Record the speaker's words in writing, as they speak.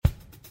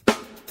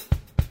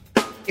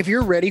If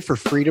you're ready for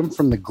freedom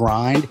from the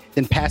grind,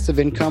 then passive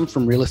income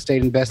from real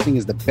estate investing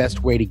is the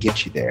best way to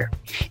get you there.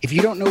 If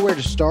you don't know where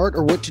to start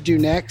or what to do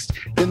next,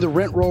 then the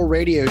Rent Roll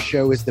Radio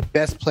Show is the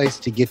best place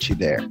to get you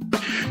there.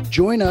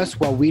 Join us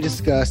while we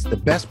discuss the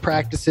best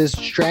practices,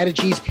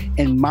 strategies,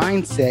 and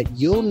mindset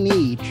you'll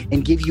need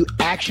and give you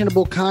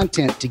actionable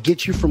content to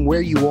get you from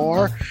where you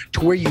are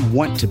to where you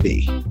want to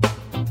be.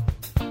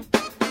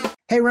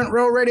 Hey, Rent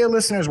Roll Radio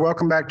listeners,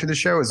 welcome back to the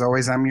show. As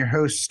always, I'm your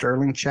host,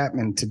 Sterling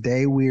Chapman.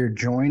 Today, we are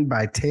joined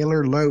by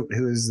Taylor Loht,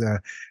 who is the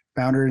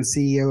founder and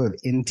CEO of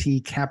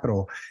NT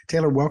Capital.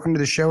 Taylor, welcome to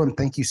the show, and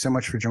thank you so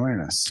much for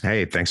joining us.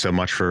 Hey, thanks so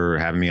much for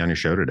having me on your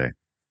show today.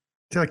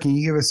 Taylor, can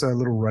you give us a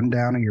little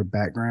rundown of your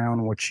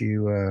background, what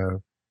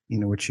you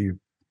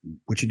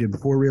did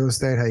before real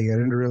estate, how you got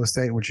into real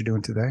estate, and what you're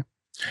doing today?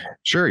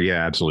 Sure,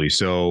 yeah, absolutely.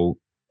 So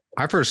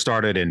I first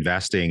started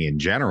investing in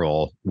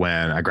general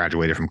when I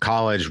graduated from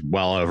college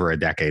well over a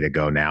decade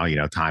ago now. You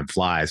know, time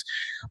flies.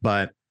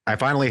 But I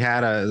finally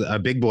had a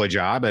big boy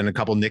job and a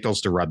couple nickels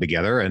to rub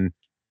together. And,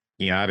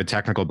 you know, I have a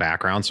technical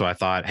background. So I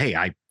thought, hey,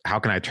 how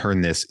can I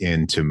turn this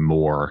into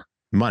more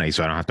money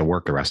so I don't have to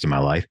work the rest of my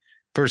life?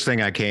 First thing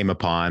I came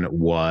upon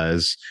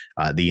was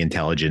The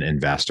Intelligent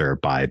Investor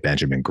by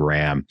Benjamin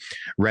Graham.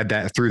 Read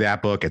that through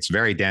that book. It's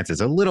very dense.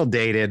 It's a little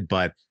dated,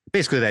 but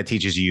basically that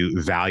teaches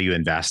you value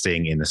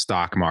investing in the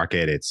stock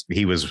market.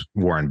 He was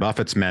Warren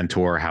Buffett's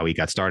mentor, how he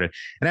got started.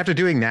 And after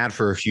doing that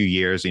for a few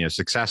years, you know,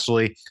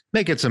 successfully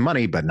making some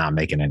money, but not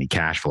making any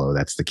cash flow.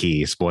 That's the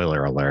key.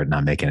 Spoiler alert,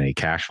 not making any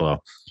cash flow.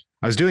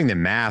 I was doing the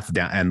math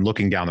and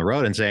looking down the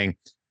road and saying,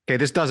 okay,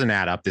 this doesn't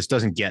add up. This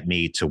doesn't get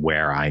me to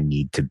where I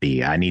need to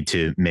be. I need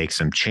to make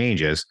some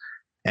changes.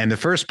 And the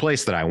first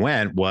place that I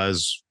went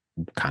was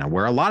kind of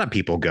where a lot of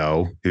people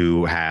go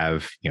who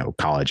have, you know,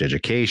 college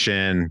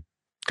education,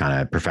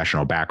 kind of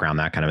professional background,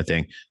 that kind of a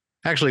thing.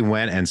 I actually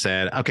went and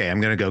said, okay, I'm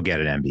going to go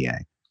get an MBA.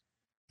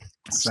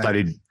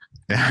 Studied.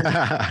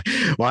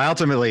 Well,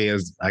 ultimately,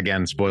 is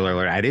again, spoiler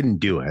alert, I didn't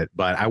do it,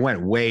 but I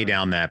went way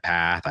down that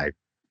path. I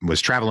was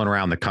traveling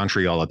around the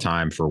country all the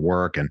time for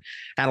work and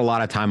had a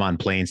lot of time on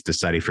planes to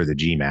study for the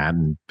GMAT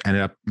and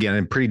ended up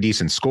getting a pretty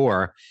decent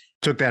score.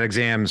 Took that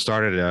exam,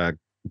 started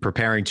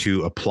preparing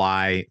to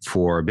apply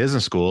for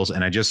business schools.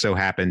 And I just so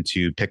happened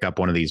to pick up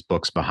one of these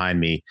books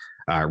behind me,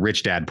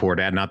 Rich Dad, Poor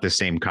Dad, not the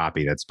same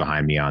copy that's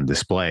behind me on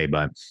display,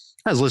 but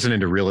I was listening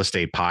to real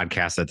estate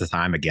podcasts at the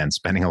time, again,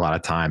 spending a lot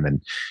of time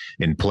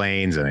in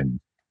planes and in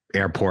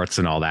airports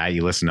and all that.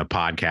 You listen to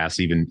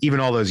podcasts, even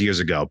all those years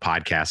ago,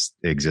 podcasts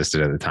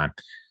existed at the time.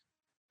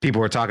 People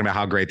were talking about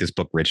how great this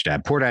book, Rich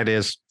Dad, Poor Dad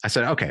is. I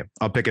said, okay,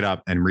 I'll pick it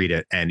up and read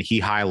it. And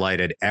he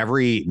highlighted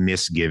every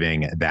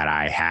misgiving that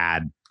I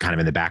had kind of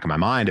in the back of my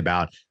mind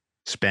about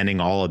spending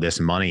all of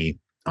this money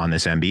on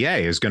this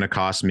MBA. It was going to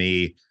cost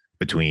me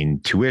between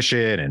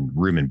tuition and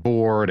room and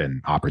board and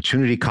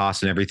opportunity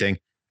costs and everything,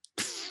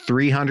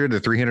 $300,000 to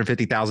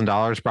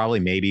 $350,000,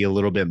 probably maybe a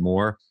little bit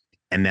more.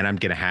 And then I'm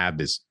going to have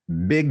this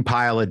big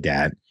pile of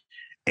debt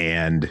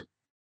and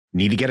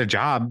need to get a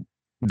job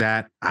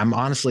that I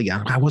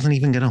wasn't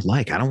even going to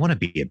like. I don't want to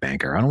be a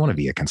banker. I don't want to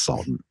be a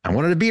consultant. I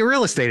wanted to be a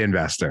real estate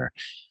investor.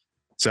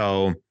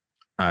 So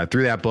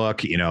through that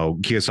book, you know,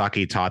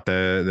 Kiyosaki taught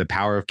the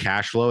power of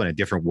cash flow and a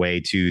different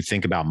way to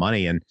think about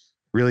money and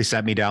really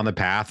set me down the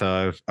path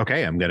of,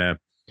 okay, I'm going to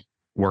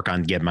work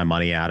on getting my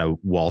money out of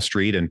Wall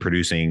Street and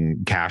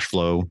producing cash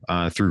flow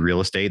through real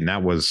estate. And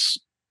that was,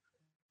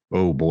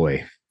 oh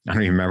boy, I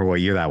don't even remember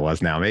what year that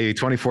was now. Maybe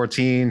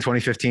 2014,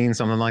 2015,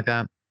 something like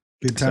that.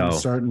 Good time to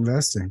start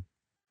investing.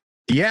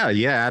 Yeah,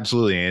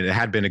 absolutely. And it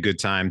had been a good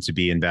time to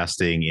be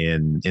investing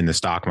in the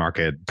stock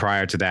market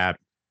prior to that.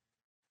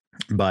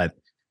 But,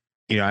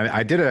 you know,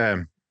 I did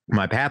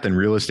my path in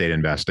real estate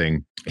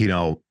investing. You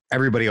know,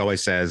 everybody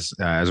always says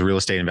as a real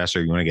estate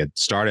investor, you want to get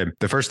started.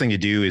 The first thing you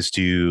do is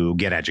to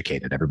get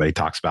educated. Everybody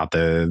talks about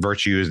the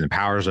virtues and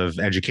powers of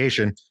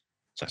education.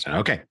 So I said,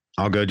 okay,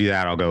 I'll go do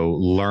that. I'll go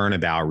learn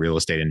about real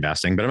estate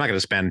investing, but I'm not going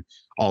to spend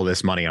all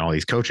this money on all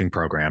these coaching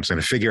programs. I'm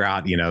going to figure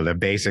out, you know, the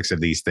basics of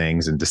these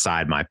things and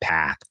decide my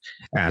path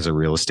as a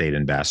real estate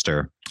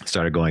investor.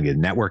 Started going to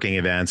networking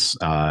events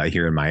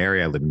here in my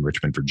area. I live in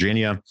Richmond,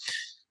 Virginia.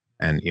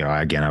 And, you know,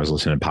 again, I was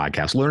listening to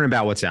podcasts, learning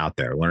about what's out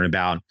there, learning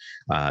about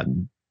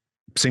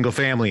single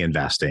family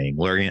investing,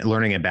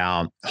 learning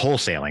about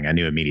wholesaling. I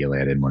knew immediately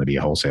I didn't want to be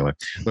a wholesaler.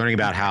 Learning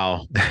about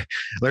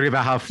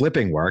how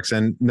flipping works.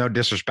 And no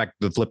disrespect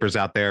to the flippers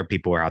out there.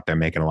 People are out there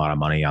making a lot of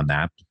money on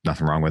that.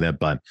 Nothing wrong with it,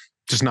 but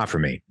just not for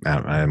me. I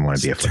didn't want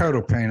to be a flipper.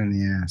 Total pain in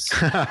the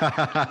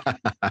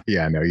ass.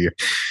 Yeah, I know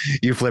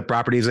you flip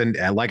properties. And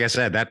like I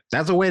said,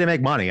 that's a way to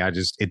make money. It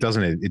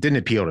didn't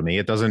appeal to me.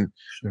 It doesn't.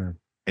 Sure.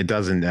 It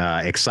doesn't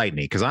excite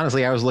me because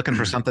honestly, I was looking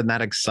for something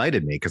that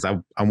excited me because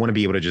I want to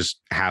be able to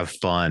just have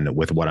fun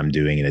with what I'm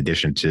doing in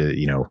addition to,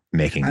 you know,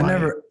 making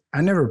money.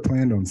 I never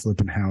planned on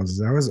flipping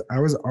houses. I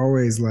was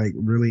always like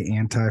really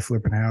anti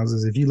flipping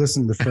houses. If you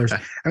listen to the first,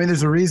 I mean,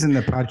 there's a reason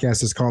the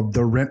podcast is called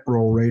the Rent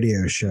Roll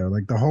Radio Show.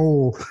 Like the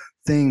whole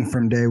thing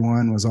from day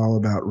one was all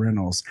about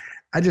rentals.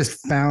 I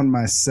just found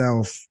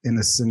myself in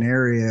a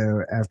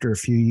scenario after a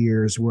few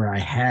years where I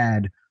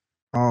had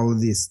all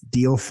of this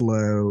deal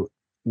flow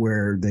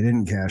where they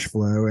didn't cash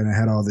flow, and I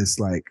had all this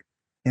like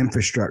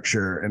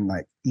infrastructure and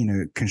like, you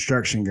know,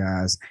 construction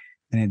guys,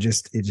 and it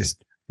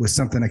just was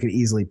something I could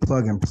easily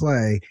plug and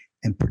play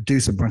and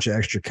produce a bunch of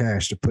extra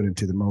cash to put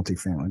into the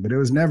multifamily. But it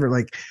was never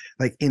like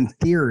in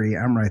theory,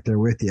 I'm right there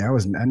with you.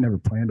 I never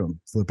planned on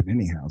flipping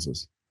any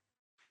houses.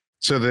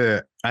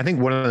 So I think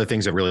one of the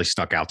things that really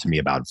stuck out to me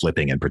about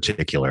flipping in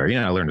particular, you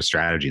know, I learned a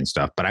strategy and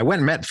stuff, but I went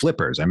and met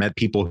flippers. I met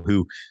people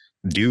who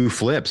do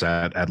flips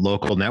at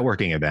local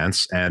networking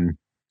events. And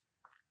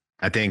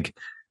I think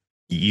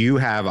you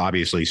have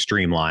obviously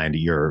streamlined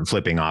your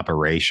flipping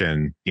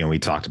operation. You know, we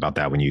talked about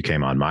that when you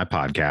came on my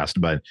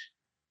podcast, but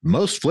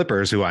most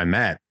flippers who I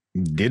met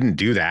didn't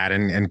do that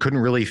and couldn't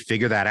really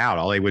figure that out.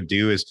 All they would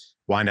do is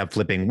wind up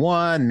flipping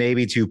one,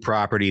 maybe two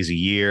properties a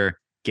year,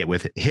 hit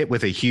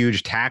with a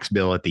huge tax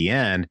bill at the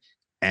end.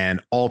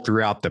 And all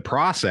throughout the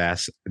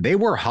process, they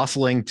were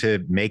hustling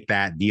to make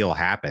that deal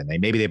happen.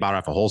 Maybe they bought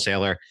off a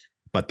wholesaler,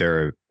 but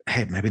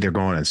maybe they're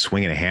going and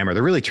swinging a hammer.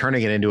 They're really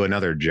turning it into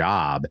another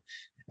job.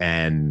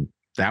 And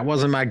that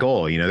wasn't my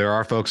goal. You know, there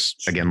are folks,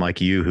 again, like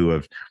you, who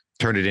have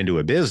turned it into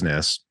a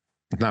business.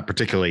 Not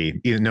particularly,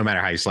 no matter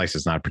how you slice,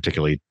 it's not a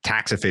particularly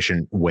tax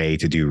efficient way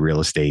to do real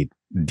estate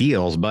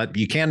deals, but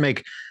you can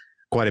make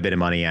quite a bit of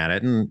money at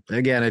it. And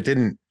again, it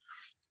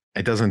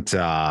doesn't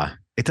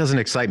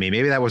excite me.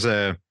 Maybe that was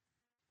at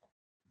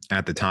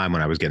the time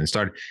when I was getting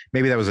started,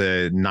 maybe that was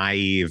a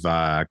naive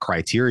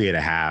criteria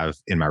to have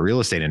in my real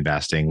estate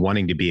investing,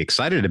 wanting to be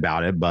excited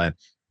about it. But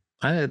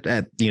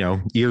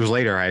years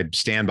later, I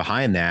stand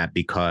behind that,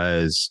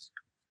 because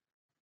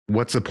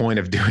what's the point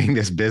of doing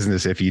this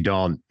business if you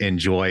don't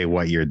enjoy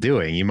what you're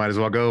doing? You might as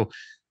well go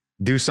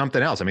do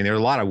something else. I mean, there are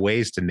a lot of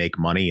ways to make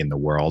money in the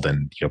world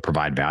and, you know,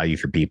 provide value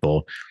for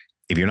people.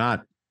 If you're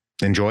not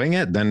enjoying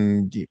it,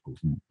 then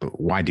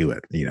why do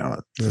it? You know,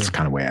 that's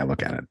kind of the way I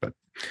look at it. But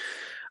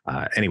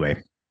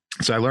anyway,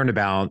 so I learned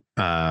about,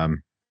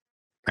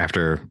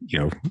 after, you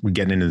know,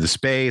 getting into the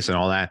space and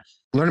all that,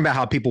 learned about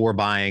how people were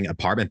buying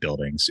apartment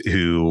buildings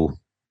who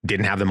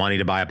didn't have the money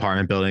to buy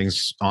apartment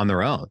buildings on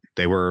their own.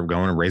 They were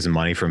going and raising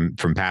money from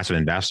passive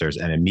investors.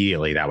 And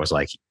immediately that was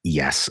like,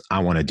 yes, I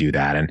want to do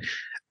that. And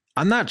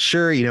I'm not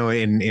sure, you know,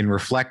 in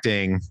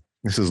reflecting,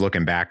 this is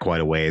looking back quite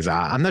a ways.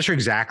 I'm not sure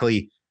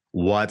exactly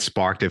what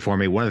sparked it for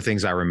me. One of the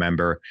things I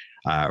remember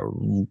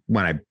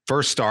when I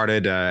first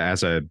started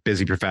as a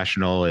busy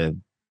professional,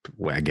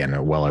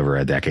 again, well over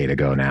a decade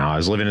ago now, I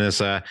was living in this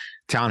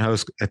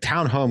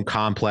townhome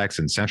complex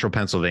in central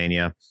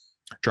Pennsylvania,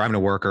 driving to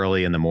work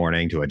early in the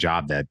morning to a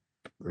job that,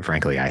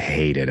 frankly, I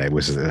hated. I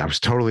was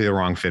totally the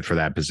wrong fit for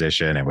that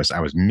position. I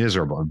was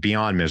miserable,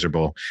 beyond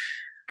miserable.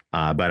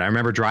 But I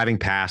remember driving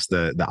past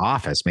the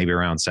office, maybe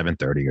around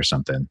 7:30 or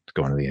something,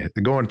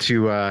 going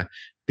to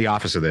the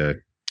office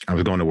I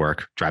was going to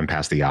work, driving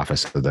past the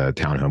office of the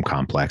townhome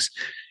complex,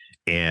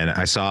 and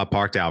I saw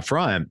parked out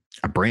front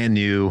a brand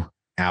new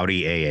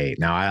Audi A8.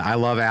 Now I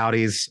love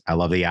Audis. I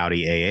love the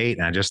Audi A8,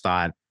 and I just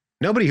thought,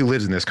 nobody who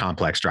lives in this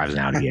complex drives an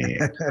Audi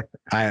A8.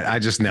 I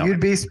just know.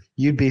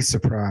 You'd be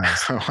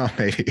surprised. Well,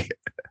 maybe,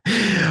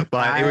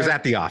 but it was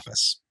at the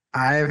office.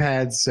 I've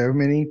had so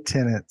many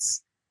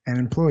tenants and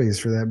employees,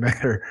 for that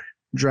matter,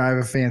 drive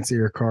a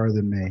fancier car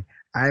than me.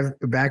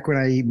 Back when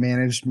I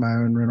managed my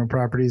own rental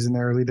properties in the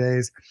early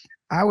days,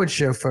 I would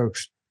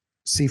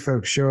see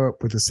folks show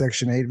up with a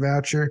Section 8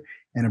 voucher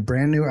and a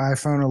brand new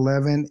iPhone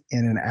 11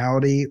 and an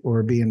Audi or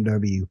a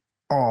BMW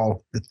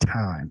all the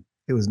time.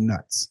 It was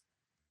nuts.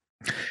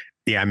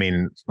 Yeah, I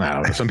mean, I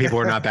don't know. Some people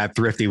are not that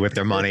thrifty with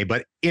their money,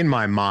 but in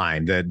my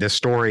mind, the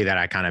story that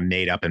I kind of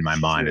made up in my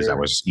mind as I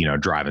was, you know,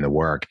 driving to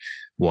work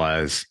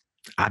was,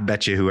 I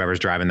bet you whoever's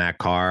driving that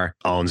car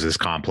owns this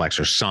complex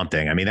or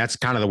something. I mean, that's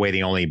kind of the way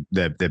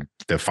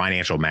the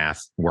financial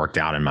math worked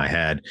out in my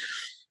head.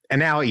 And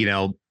now, you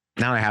know,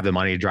 now I have the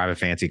money to drive a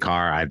fancy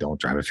car. I don't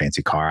drive a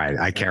fancy car.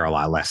 I care a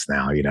lot less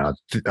now. You know,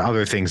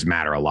 other things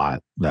matter a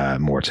lot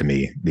more to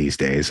me these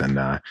days. And,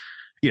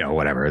 you know,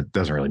 whatever, it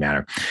doesn't really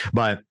matter.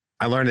 But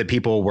I learned that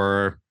people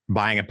were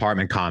buying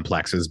apartment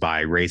complexes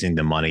by raising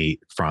the money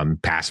from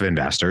passive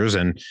investors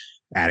and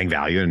adding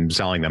value and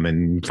selling them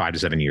in 5 to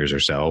 7 years or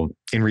so.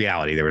 In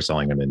reality, they were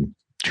selling them in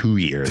 2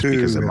 years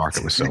because the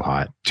market was so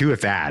hot. 2, if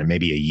that,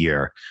 maybe a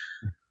year.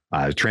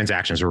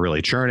 Transactions were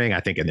really churning. I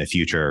think in the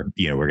future,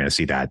 you know, we're going to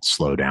see that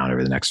slow down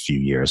over the next few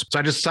years. So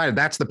I just decided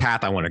that's the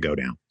path I want to go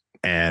down.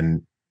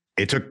 And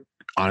it took,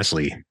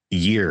 honestly,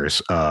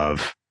 years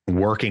of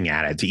working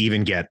at it to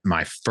even get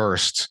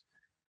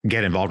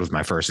involved with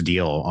my first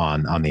deal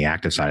on the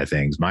active side of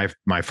things.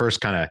 My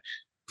first kind of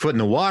foot in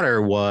the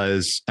water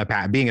was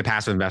being a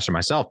passive investor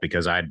myself,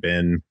 because I'd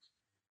been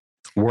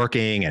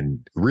working and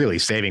really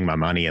saving my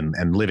money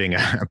and living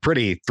a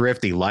pretty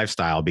thrifty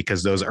lifestyle,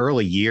 because those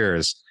early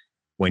years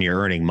when you're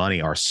earning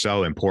money are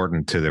so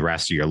important to the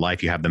rest of your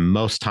life. You have the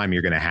most time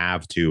you're going to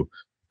have to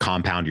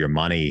compound your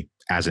money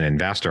as an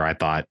investor. I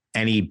thought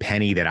any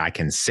penny that I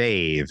can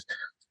save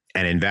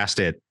and invest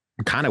it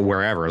kind of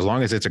wherever, as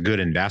long as it's a good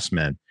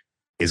investment,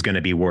 is going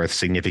to be worth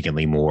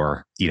significantly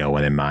more, you know,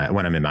 when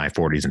I'm in my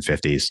 40s and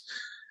 50s.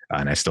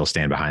 and I still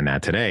stand behind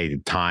that today.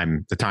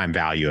 The time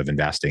value of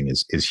investing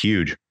is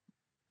huge.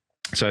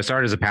 So I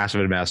started as a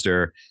passive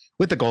investor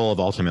with the goal of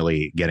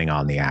ultimately getting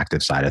on the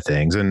active side of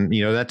things. And,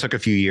 that took a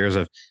few years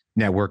of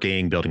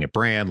networking, building a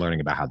brand,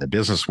 learning about how the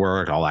business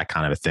worked, all that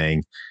kind of a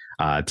thing,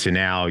 to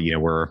now,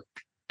 we're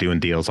doing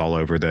deals all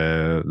over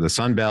the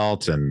Sun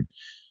Belt and,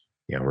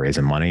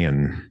 raising money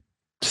and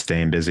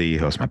staying busy,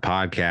 host my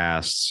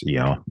podcasts,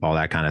 all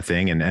that kind of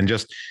thing. And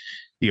just,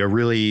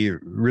 really,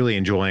 really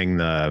enjoying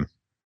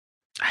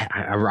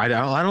I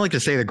don't like to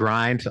say the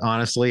grind,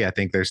 honestly. I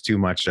think there's too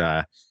much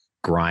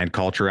grind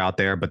culture out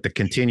there, but the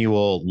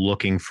continual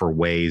looking for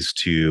ways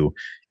to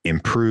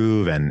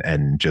improve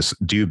and just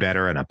do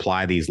better and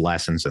apply these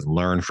lessons and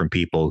learn from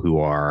people who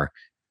are,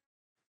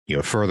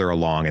 further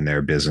along in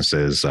their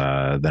businesses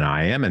than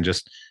I am, and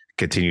just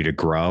continue to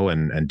grow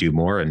and do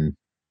more and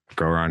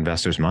grow our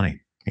investors'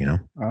 money,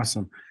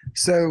 Awesome.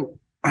 So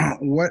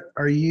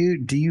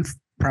do you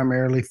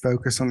primarily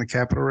focus on the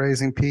capital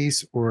raising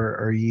piece, or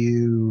are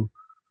you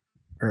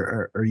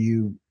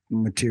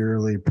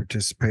materially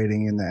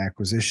participating in the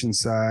acquisition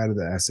side of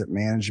the asset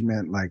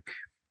management? Like,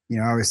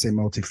 I always say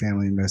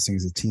multifamily investing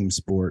is a team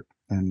sport.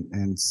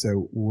 And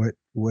so what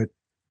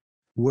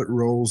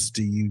roles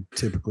do you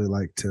typically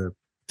like to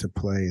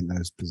play in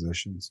those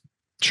positions?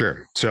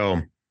 Sure.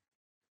 So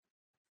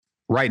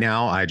right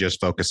now I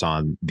just focus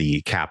on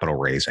the capital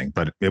raising,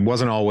 but it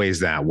wasn't always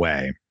that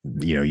way.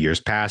 Years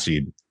past,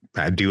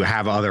 I do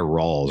have other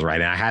roles, right?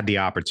 And I had the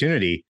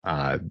opportunity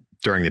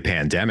during the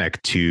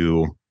pandemic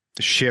to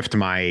shift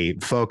my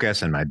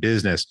focus and my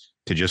business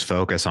to just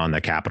focus on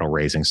the capital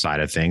raising side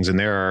of things. And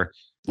there are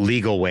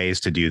legal ways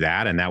to do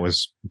that. And that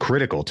was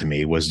critical to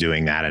me, was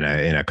doing that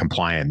in a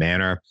compliant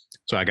manner.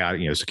 So I got,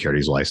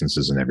 securities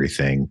licenses and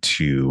everything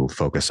to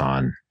focus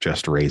on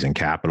just raising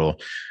capital.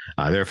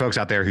 There are folks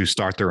out there who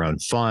start their own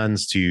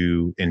funds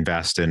to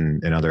invest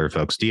in other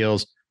folks'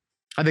 deals.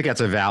 I think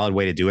that's a valid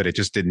way to do it. It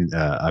just didn't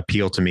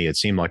appeal to me. It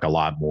seemed like a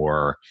lot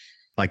more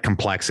like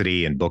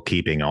complexity and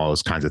bookkeeping, all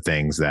those kinds of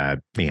things that,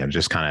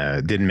 just kind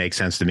of didn't make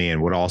sense to me,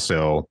 and would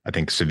also, I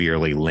think,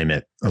 severely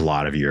limit a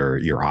lot of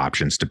your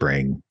options to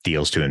bring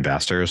deals to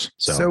investors.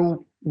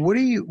 So what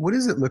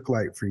does it look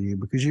like for you?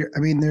 Because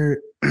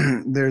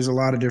there's a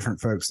lot of different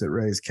folks that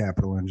raise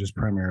capital and just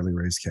primarily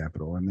raise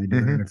capital, and they do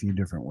it in a few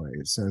different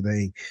ways. So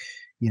they,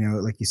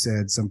 like you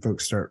said, some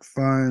folks start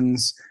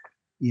funds,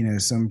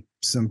 some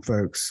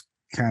folks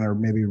kind of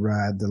maybe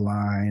ride the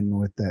line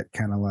with that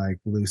kind of like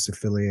loose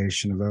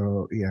affiliation of,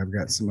 oh yeah, I've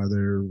got some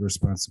other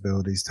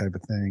responsibilities type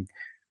of thing.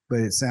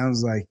 But it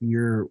sounds like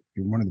you're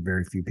one of the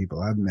very few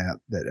people I've met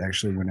that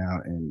actually went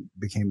out and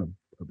became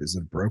is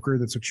a broker.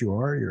 That's what you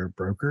are. You're a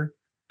broker.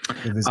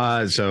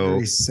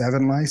 So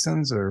 7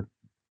 license or.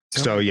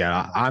 So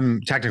yeah,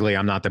 I'm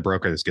not the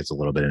broker. This gets a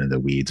little bit into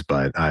the weeds,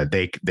 but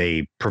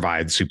they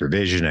provide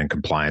supervision and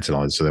compliance and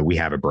all that, so that we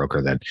have a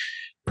broker that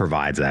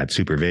provides that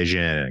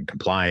supervision and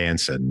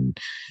compliance and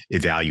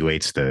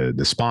evaluates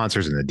the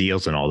sponsors and the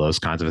deals and all those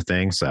kinds of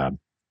things. So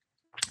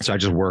I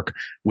just work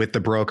with the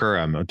broker.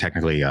 I'm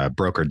technically a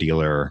broker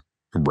dealer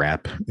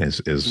rep,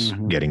 is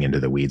getting into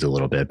the weeds a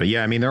little bit. But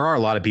yeah, I mean, there are a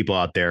lot of people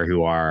out there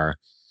who are,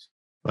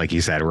 like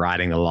you said,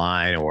 riding the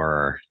line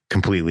or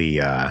completely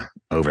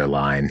over the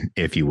line,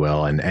 if you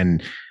will.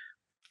 And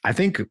I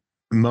think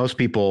most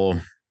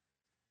people,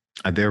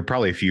 there are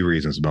probably a few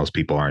reasons most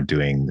people aren't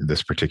doing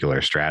this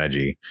particular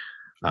strategy.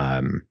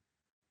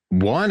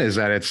 One is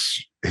that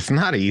it's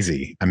not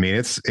easy. I mean,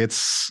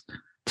 it's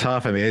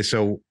tough. I mean,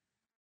 so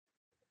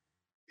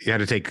I had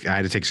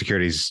to take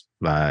securities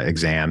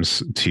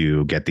exams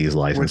to get these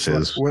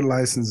licenses. What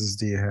licenses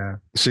do you have?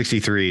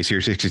 63,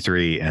 Series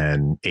 63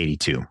 and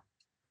 82.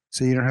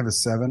 So you don't have a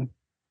 7?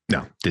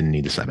 No, didn't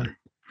need a 7.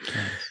 Nice.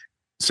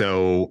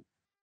 So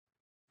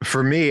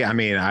for me, I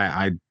mean,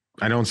 I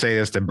don't say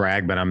this to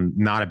brag, but I'm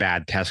not a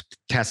bad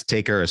test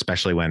taker,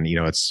 especially when,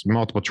 it's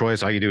multiple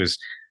choice. All you do is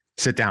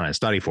sit down and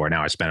study for it.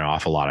 Now I spent an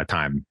awful lot of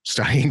time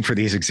studying for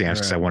these exams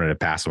because I wanted to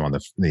pass them on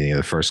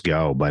the first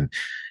go, but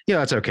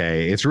that's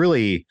okay. It's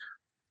really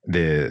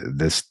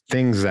the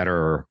things that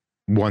are,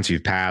 once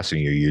you've passed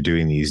and you're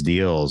doing these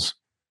deals,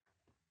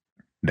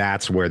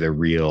 that's where the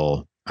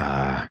real,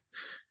 the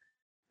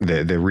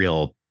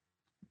real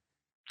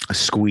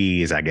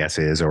squeeze, I guess,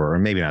 is, or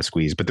maybe not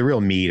squeeze, but the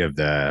real meat of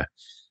the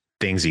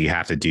things that you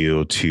have to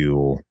do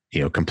to,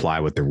 comply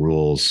with the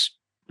rules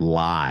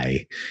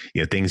lie,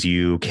 things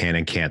you can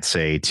and can't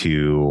say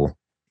to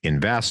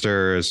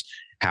investors,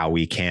 how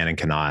we can and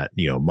cannot,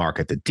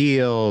 market the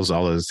deals,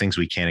 all those things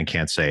we can and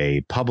can't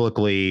say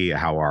publicly,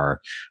 how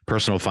our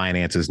personal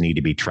finances need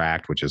to be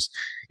tracked, which is,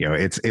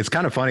 it's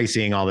kind of funny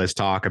seeing all this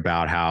talk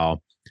about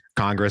how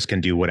Congress can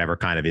do whatever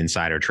kind of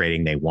insider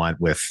trading they want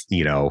with,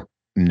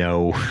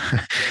 no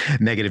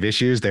negative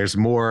issues. There's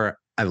more,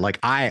 like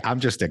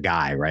I'm just a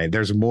guy, right?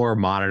 There's more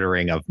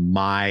monitoring of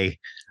my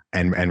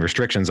and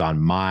restrictions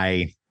on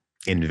my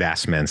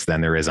investments than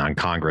there is on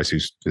Congress,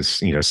 who's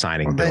just,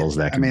 signing bills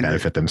that can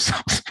benefit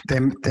themselves. They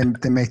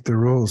make the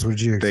rules. Would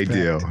you expect? They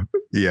do.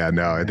 Yeah,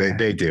 no,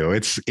 they do.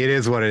 It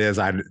is what it is.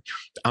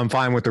 I'm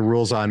fine with the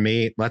rules on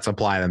me. Let's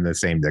apply them the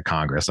same to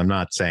Congress. I'm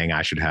not saying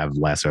I should have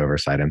less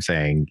oversight. I'm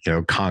saying,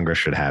 Congress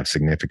should have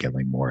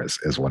significantly more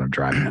is what I'm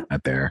driving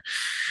at there.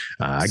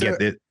 I get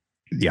it.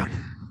 Yeah.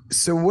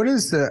 So what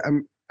is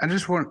I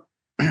just want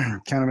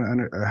kind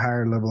of a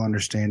higher level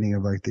understanding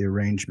of like the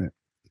arrangement.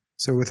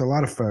 So with a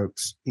lot of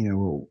folks,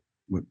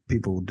 what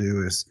people will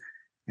do is,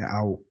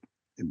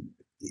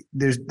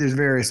 there's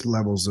various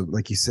levels of,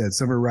 like you said,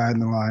 some are riding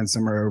the line,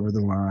 some are over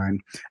the line.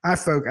 I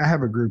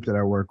have a group that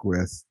I work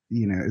with,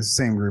 it's the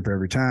same group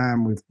every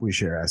time. We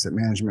share asset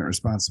management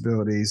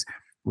responsibilities.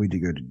 We do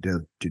go to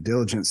due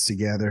diligence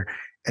together.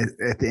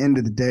 At the end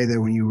of the day,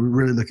 though, when you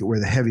really look at where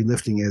the heavy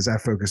lifting is, I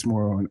focus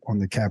more on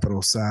the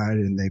capital side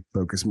and they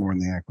focus more on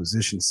the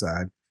acquisition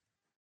side.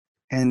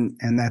 And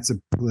that's a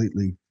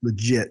completely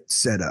legit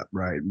setup,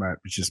 right?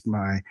 It's just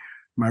my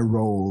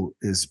role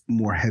is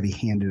more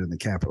heavy-handed on the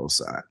capital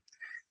side.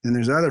 Then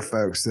there's other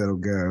folks that'll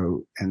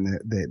go and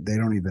they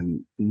don't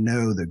even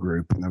know the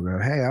group, and they'll go,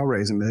 "Hey, I'll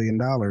raise $1 million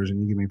and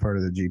you give me part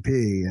of the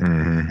GP,"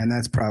 and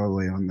that's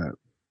probably on the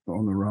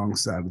wrong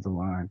side of the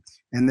line.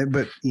 And then,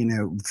 but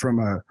from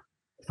a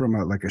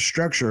like a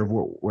structure of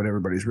what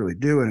everybody's really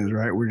doing is,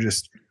 right, we're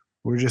just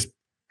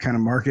kind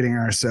of marketing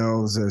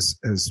ourselves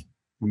as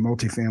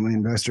multifamily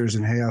investors,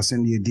 and hey, I'll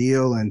send you a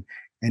deal, and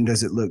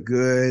does it look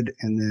good?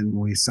 And then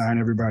we sign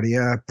everybody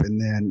up, and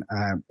then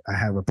I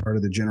have a part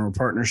of the general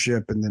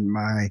partnership, and then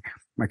my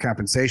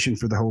compensation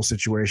for the whole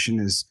situation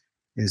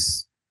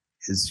is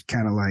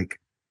kind of like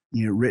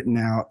written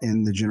out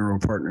in the general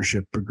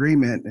partnership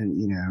agreement,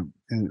 and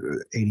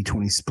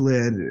 80-20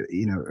 split.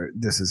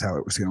 This is how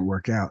it was going to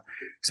work out.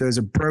 So as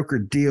a broker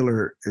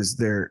dealer, is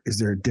there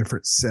a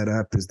different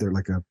setup? Is there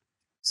like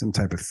some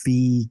type of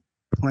fee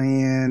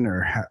plan,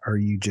 or are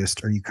you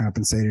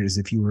compensated as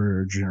if you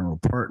were a general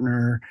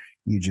partner?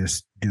 You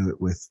just do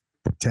it with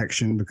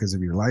protection because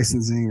of your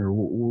licensing, or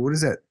what is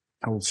that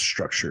whole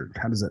structure?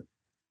 How does that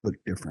look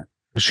different?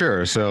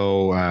 Sure.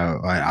 So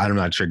I'm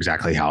not sure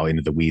exactly how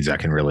into the weeds I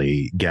can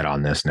really get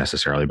on this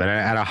necessarily, but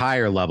at a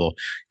higher level,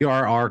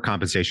 our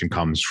compensation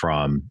comes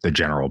from the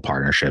general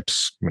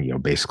partnerships,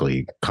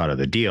 basically cut of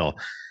the deal.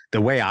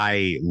 The way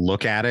I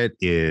look at it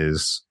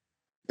is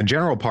a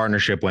general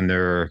partnership, when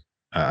they're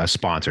a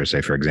sponsor, say,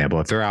 for example,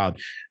 if they're out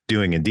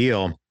doing a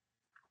deal,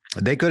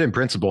 they could in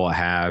principle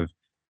have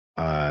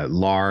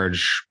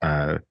large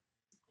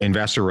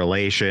investor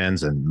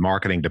relations and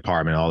marketing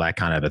department, all that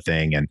kind of a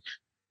thing. And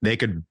they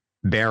could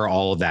bear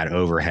all of that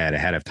overhead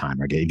ahead of time.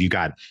 Like if you've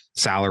got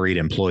salaried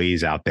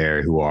employees out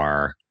there who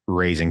are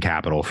raising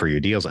capital for your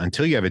deals,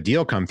 until you have a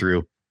deal come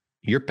through,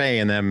 you're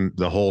paying them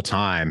the whole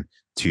time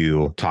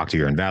to talk to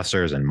your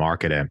investors and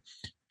market it.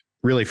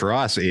 Really for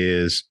us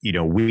is,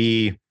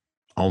 we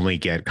only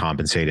get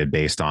compensated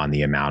based on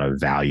the amount of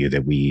value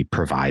that we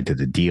provide to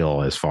the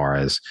deal, as far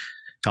as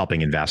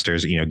helping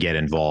investors, get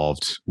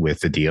involved with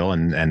the deal,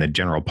 and the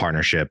general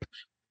partnership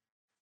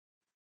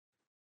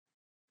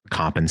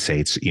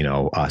compensates,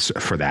 us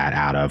for that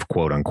out of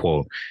quote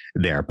unquote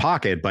their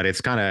pocket. But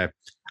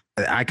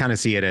I kind of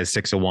see it as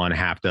 6 of one,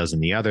 half dozen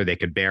the other. They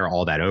could bear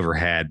all that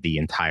overhead the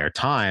entire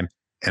time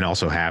and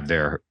also have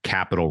their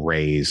capital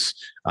raise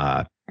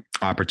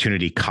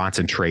opportunity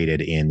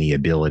concentrated in the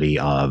ability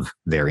of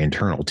their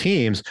internal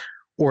teams,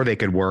 or they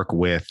could work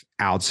with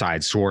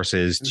outside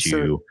sources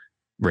to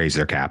raise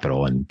their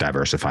capital and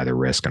diversify their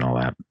risk and all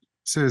that.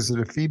 So is it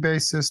a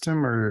fee-based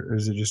system, or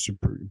is it just a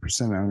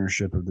percent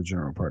ownership of the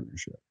general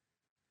partnership?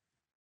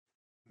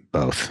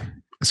 Both.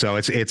 So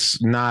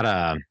it's not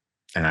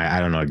and I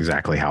don't know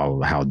exactly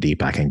how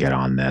deep I can get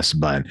on this,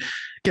 but it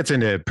gets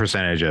into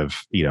percentage of,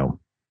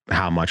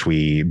 how much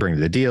we bring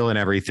to the deal and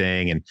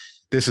everything. And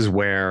this is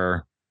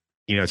where,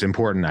 it's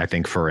important, I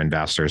think, for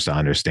investors to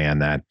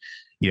understand that,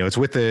 it's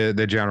with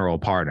the general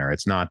partner.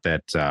 It's not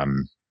that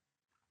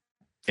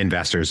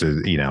investors, I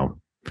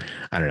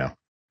don't know,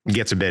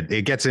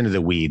 it gets into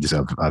the weeds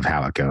of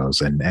how it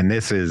goes. And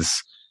this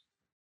is,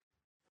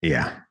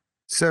 yeah.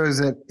 So is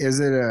it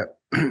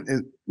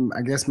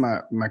I guess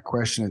my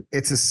question is,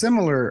 it's a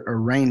similar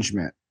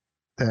arrangement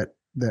that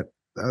the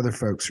other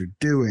folks are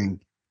doing.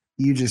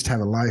 You just have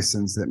a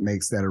license that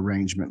makes that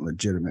arrangement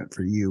legitimate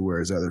for you,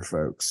 whereas other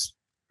folks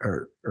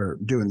are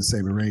doing the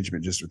same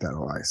arrangement just without a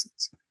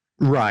license.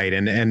 Right.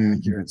 And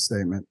accurate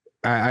statement.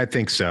 I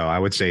think so. I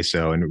would say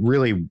so. And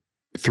really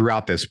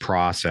throughout this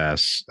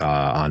process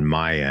on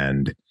my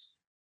end,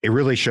 it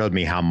really showed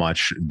me how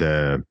much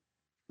the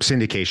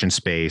syndication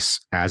space,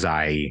 as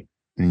I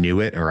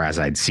knew it or as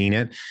I'd seen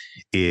it,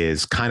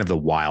 is kind of the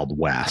Wild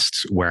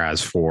West.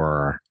 Whereas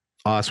for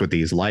us with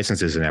these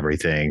licenses and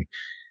everything,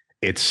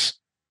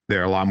 there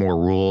are a lot more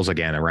rules,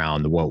 again,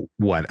 around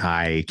what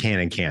I can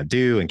and can't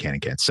do and can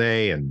and can't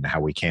say, and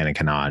how we can and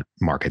cannot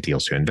market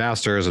deals to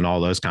investors and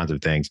all those kinds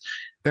of things.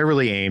 They're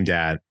really aimed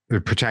at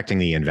protecting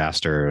the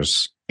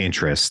investors'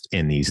 interest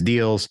in these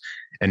deals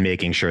and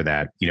making sure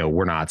that,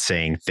 we're not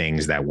saying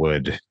things that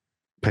would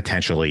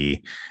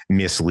potentially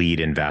mislead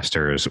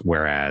investors.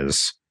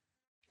 Whereas,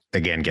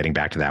 again, getting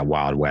back to that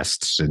Wild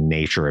West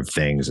nature of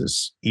things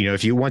is,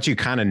 if you once you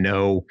kind of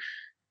know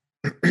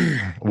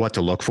what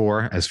to look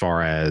for as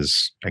far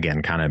as,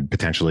 again, kind of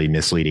potentially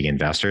misleading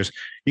investors,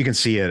 you can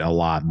see it a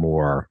lot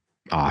more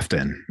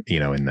often,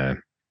 in the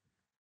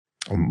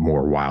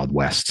more Wild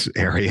West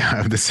area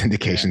of the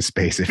syndication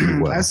space, if you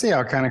will. I see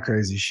all kind of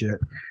crazy shit.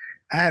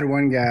 I had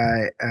one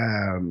guy,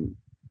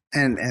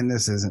 and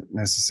this isn't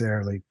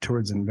necessarily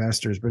towards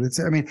investors, but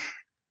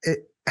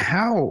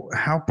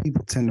how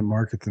people tend to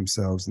market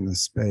themselves in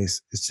this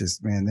space. It's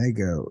just, man, they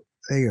go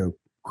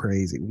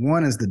crazy.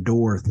 One is the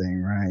door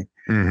thing, right?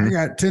 Mm-hmm. I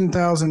got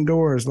 10,000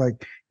 doors.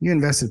 Like, you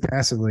invested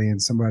passively in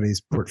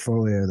somebody's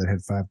portfolio that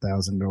had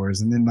 5,000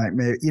 doors, and then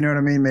maybe, you know what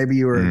I mean? Maybe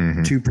you were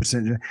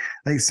 2%.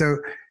 So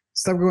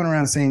stop going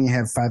around saying you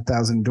have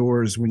 5,000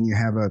 doors when you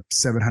have a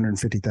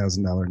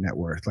 $750,000 net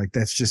worth. Like,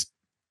 that's just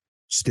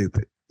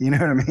stupid. You know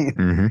what I mean?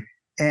 Mm-hmm.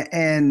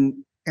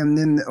 And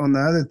then on the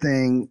other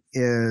thing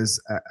is,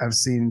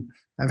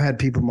 I've had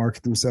people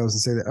market themselves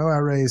and say that, I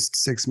raised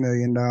 $6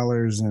 million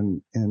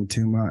in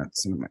 2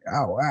 months. And I'm like,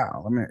 oh,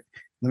 wow.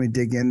 Let me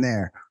dig in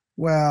there.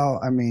 Well,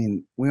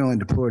 we only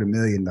deployed $1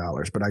 million,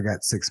 but I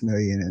got 6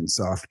 million in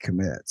soft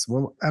commits.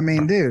 Well,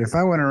 dude, if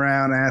I went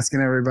around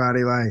asking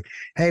everybody like,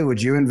 hey,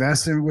 would you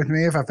invest with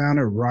me if I found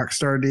a rock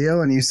star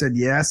deal? And you said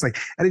yes, like,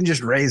 I didn't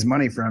just raise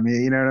money from you.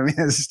 You know what I mean?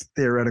 It's just a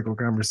theoretical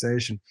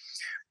conversation.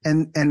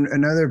 And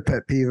another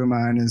pet peeve of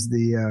mine is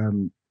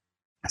the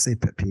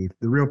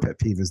real pet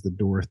peeve is the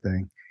door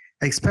thing.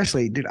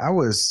 Especially, dude, I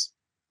was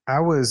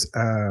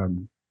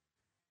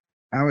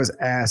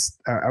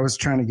asked, I was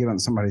trying to get on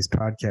somebody's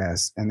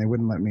podcast and they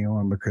wouldn't let me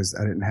on because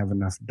I didn't have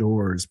enough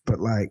doors. But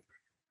like,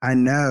 I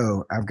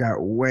know I've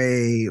got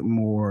way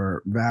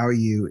more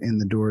value in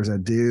the doors I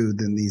do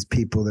than these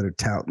people that are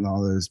touting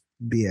all those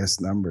BS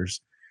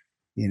numbers,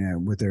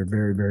 with their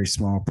very, very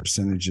small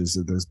percentages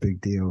of those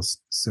big deals.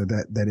 So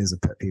that is a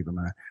pet peeve of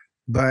mine.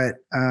 But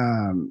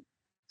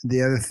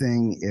the other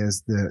thing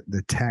is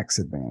the tax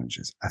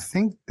advantages. I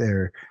think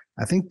the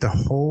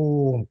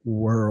whole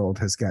world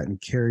has gotten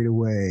carried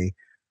away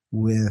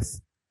with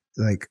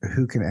like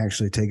who can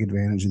actually take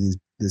advantage of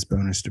this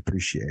bonus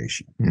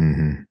depreciation.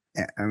 Mm-hmm.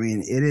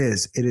 It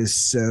is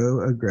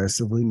so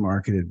aggressively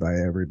marketed by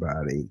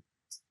everybody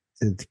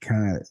to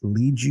kind of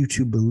lead you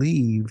to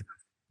believe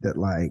that,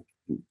 like,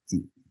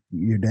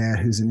 your dad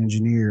who's an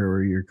engineer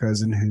or your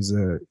cousin who's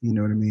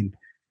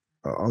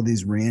all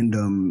these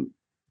random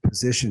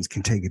positions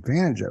can take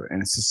advantage of it.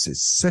 And it's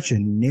such a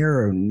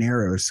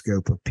narrow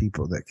scope of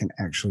people that can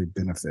actually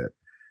benefit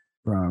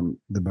from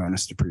the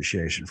bonus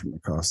depreciation from the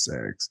cost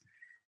sags.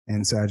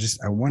 And so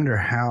I wonder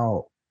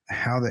how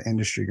the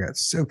industry got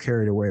so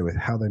carried away with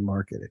how they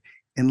market it,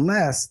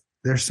 unless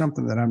there's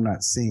something that I'm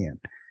not seeing.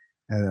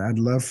 I'd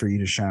love for you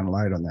to shine a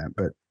light on that.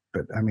 But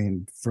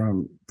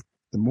from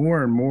the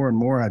more and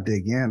more I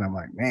dig in, I'm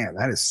like, man,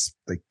 that is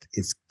like,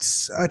 it's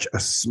such a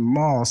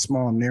small,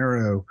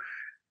 narrow,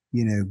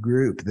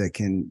 group that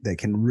can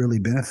really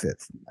benefit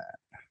from that.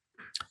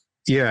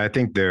 Yeah, I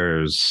think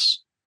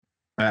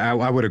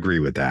I would agree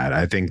with that.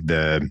 I think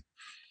the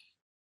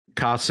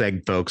cost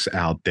seg folks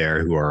out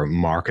there who are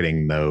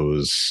marketing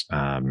those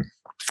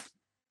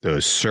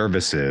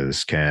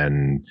services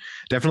can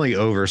definitely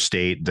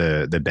overstate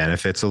the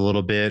benefits a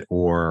little bit,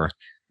 or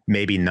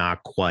maybe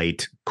not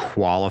quite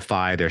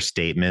qualify their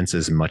statements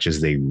as much as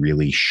they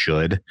really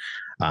should.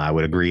 I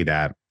would agree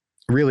that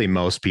really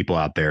most people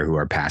out there who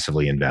are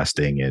passively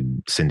investing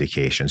in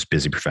syndications,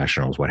 busy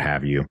professionals, what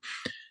have you,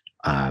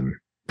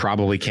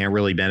 probably can't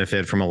really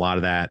benefit from a lot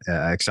of that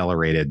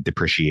accelerated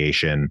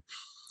depreciation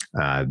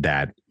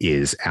that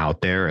is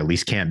out there, at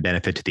least can't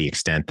benefit to the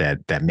extent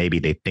that maybe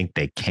they think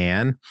they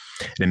can.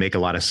 And it make a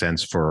lot of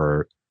sense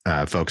for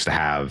folks to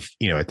have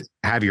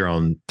your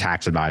own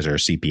tax advisor or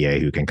CPA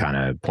who can kind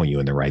of point you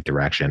in the right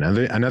direction.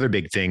 Another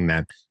big thing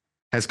that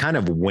has kind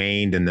of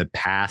waned in the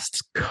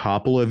past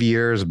couple of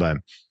years, but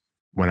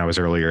when I was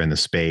earlier in the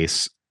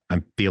space,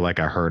 I feel like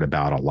I heard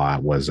about a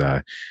lot, was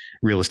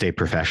real estate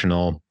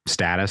professional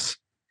status.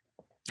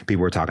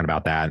 People were talking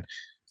about that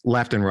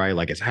left and right,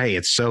 like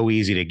it's so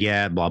easy to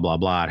get, blah, blah,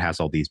 blah. It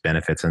has all these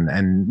benefits,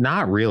 and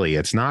not really.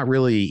 It's not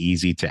really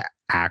easy to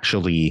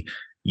actually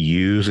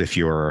use if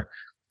you're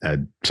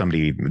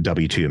somebody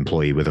W-2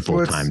 employee with a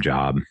full-time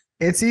job.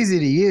 It's easy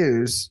to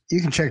use. You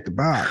can check the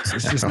box.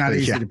 It's just not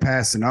easy to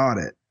pass an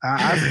audit.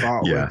 I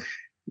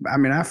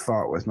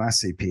fought with my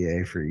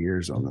CPA for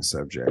years on the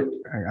subject.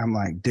 I'm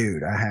like,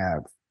 dude, I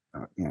have,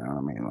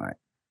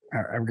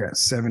 I've got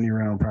 70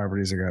 rental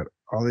properties. I got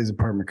all these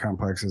apartment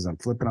complexes. I'm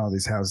flipping all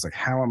these houses. Like,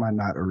 how am I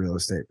not a real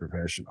estate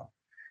professional?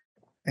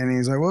 And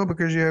he's like, well,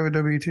 because you have a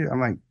W-2. I'm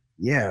like,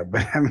 yeah,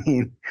 but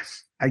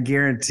I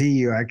guarantee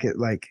you I could,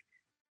 like,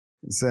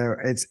 so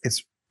it's,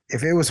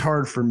 if it was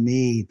hard for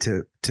me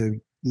to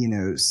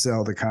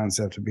sell the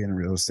concept of being a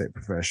real estate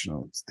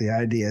professional, it's the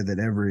idea that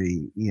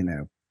every,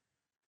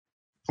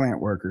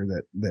 plant worker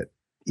that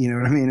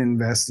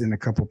invest in a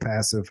couple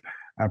passive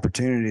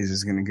opportunities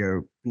is going to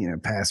go,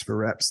 pass for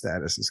rep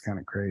status is kind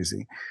of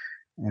crazy.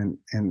 And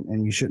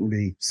you shouldn't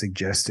be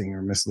suggesting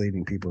or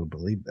misleading people to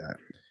believe that.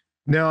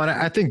 No, and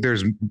I think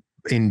there's,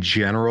 in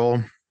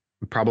general,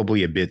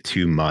 probably a bit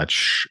too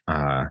much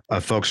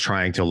of folks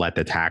trying to let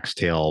the tax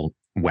tail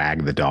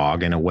wag the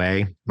dog in a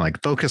way.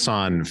 Like, focus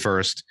on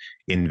first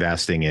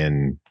investing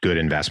in good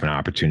investment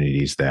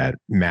opportunities that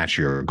match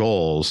your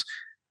goals,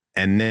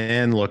 and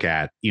then look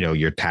at,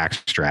 your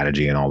tax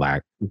strategy and all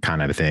that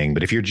kind of thing.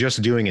 But if you're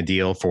just doing a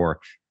deal for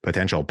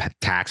potential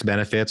tax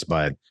benefits,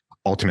 but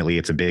ultimately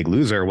it's a big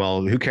loser,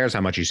 well, who cares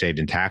how much you saved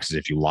in taxes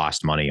if you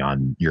lost money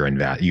on your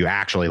you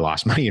actually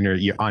lost money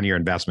on your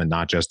investment,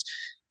 not just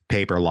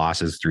paper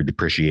losses through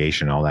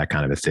depreciation, all that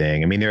kind of a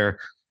thing. I mean, there are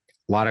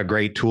a lot of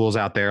great tools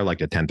out there like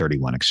the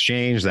 1031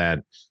 exchange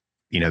that,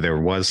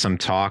 there was some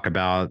talk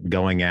about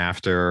going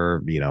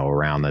after,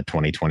 around the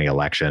 2020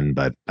 election,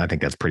 but I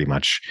think that's pretty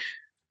much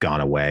gone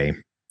away.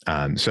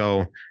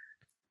 So,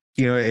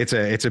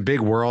 it's a big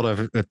world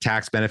of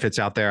tax benefits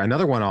out there.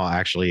 Another one I'll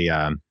actually,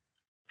 while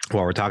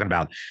we're talking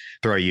about,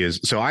 throw use.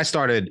 So I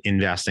started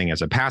investing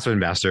as a passive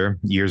investor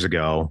years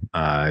ago,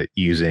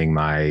 using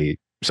my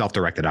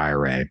self-directed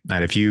IRA. I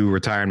had a few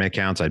retirement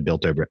accounts I'd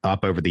built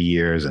up over the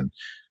years, and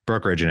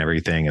brokerage and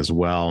everything as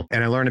well.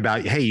 And I learned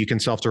about, hey, you can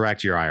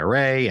self-direct your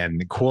IRA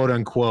and quote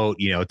unquote,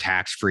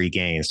 tax-free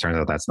gains. Turns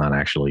out that's not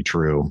actually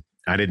true.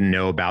 I didn't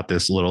know about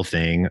this little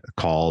thing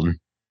called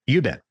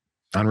UBIT,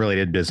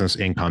 unrelated business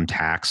income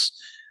tax,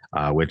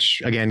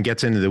 which again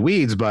gets into the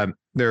weeds, but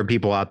there are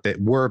people out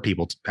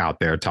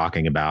there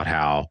talking about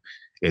how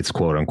it's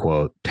quote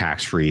unquote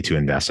tax-free to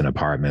invest in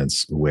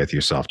apartments with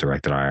your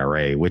self-directed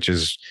IRA, which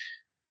is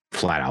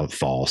flat out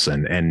false.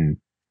 And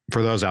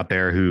for those out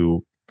there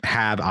who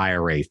have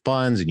IRA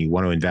funds and you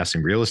want to invest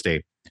in real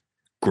estate,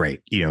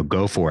 great,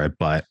 go for it.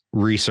 But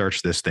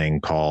research this thing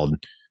called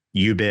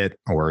UBIT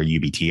or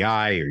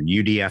UBTI or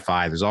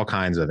UDFI. There's all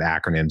kinds of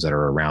acronyms that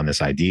are around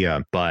this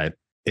idea, but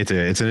it's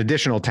an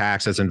additional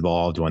tax that's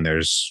involved when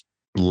there's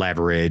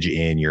leverage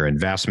in your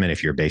investment.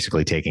 If you're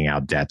basically taking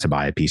out debt to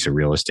buy a piece of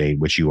real estate,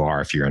 which you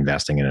are if you're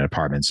investing in an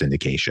apartment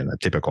syndication. A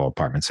typical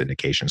apartment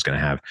syndication is going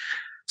to have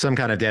some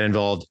kind of debt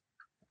involved.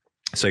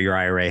 So your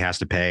IRA has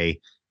to pay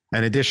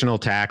an additional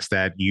tax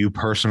that you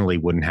personally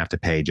wouldn't have to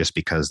pay just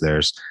because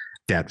there's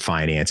debt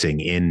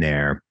financing in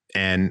there.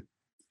 And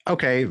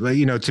okay,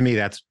 to me,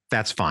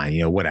 that's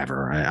fine.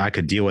 Whatever. I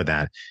could deal with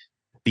that.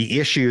 The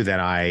issue that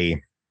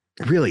I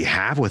really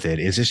have with it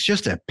is it's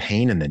just a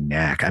pain in the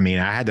neck. I mean,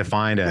 I had to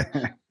find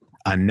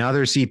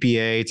another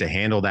CPA to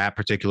handle that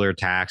particular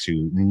tax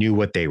who knew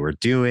what they were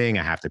doing.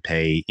 I have to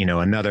pay,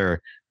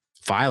 another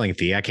filing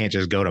fee. I can't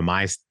just go to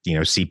my,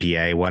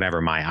 CPA,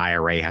 whatever. My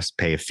IRA has to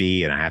pay a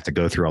fee, and I have to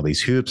go through all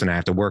these hoops, and I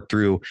have to work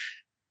through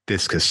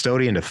this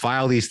custodian to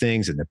file these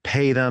things and to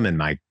pay them.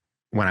 And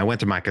when I went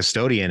to my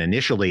custodian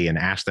initially and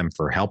asked them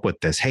for help with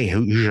this, hey,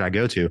 who should I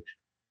go to?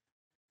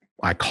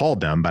 I called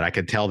them, but I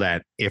could tell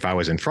that if I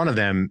was in front of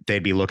them,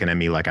 they'd be looking at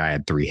me like I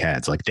had three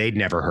heads. Like they'd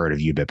never heard of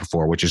UBIT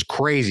before, which is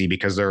crazy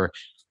because they're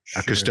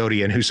a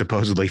custodian who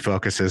supposedly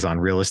focuses on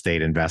real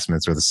estate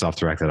investments with a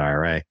self-directed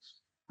IRA.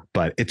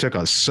 But it took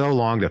us so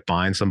long to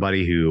find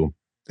somebody who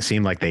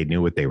seemed like they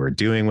knew what they were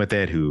doing with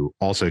it, who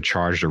also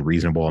charged a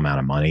reasonable amount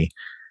of money.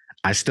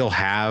 I still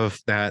have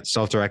that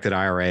self-directed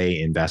IRA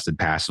invested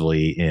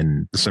passively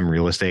in some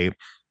real estate.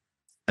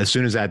 As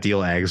soon as that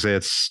deal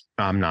exits,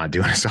 I'm not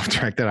doing a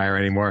self-directed IRA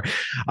anymore.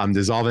 I'm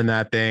dissolving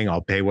that thing.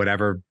 I'll pay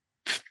whatever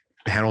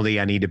penalty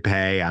I need to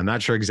pay. I'm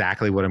not sure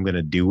exactly what I'm going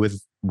to do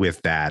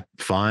with that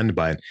fund,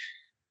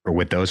 or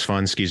with those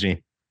funds, excuse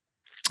me.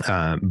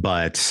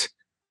 But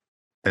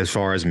as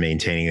far as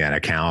maintaining that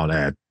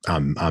account,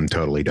 I'm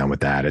totally done with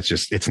that.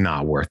 It's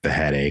not worth the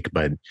headache.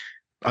 But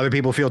other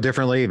people feel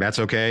differently. That's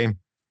okay.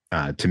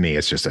 To me,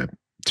 it's just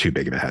too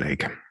big of a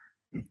headache.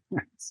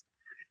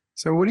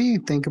 So what do you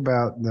think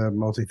about the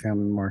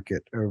multifamily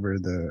market over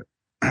the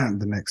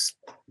next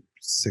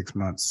 6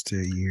 months to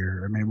a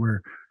year? I mean,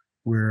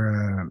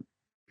 we're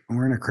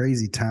in a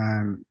crazy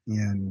time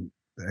in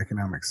the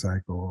economic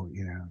cycle.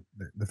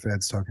 The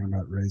Fed's talking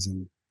about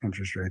raising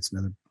interest rates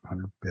another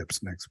 100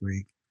 bips next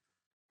week.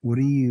 How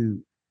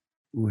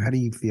do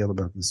you feel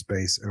about the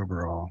space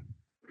overall?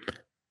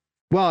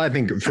 Well, I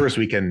think first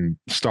we can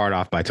start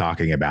off by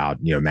talking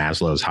about,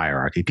 Maslow's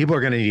hierarchy. People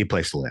are going to need a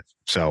place to live.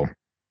 So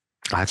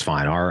that's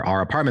fine.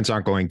 Our apartments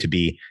aren't going to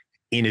be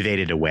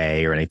innovated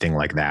away or anything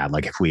like that,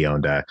 like if we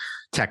owned a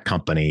tech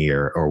company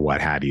or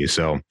what have you.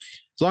 So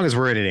as long as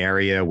we're in an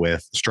area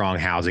with strong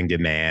housing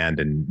demand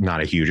and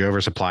not a huge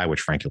oversupply,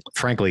 which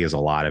frankly is a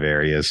lot of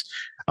areas,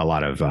 a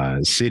lot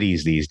of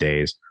cities these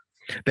days,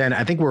 then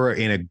I think we're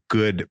in a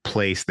good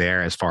place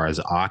there as far as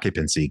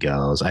occupancy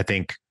goes. I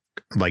think,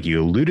 like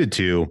you alluded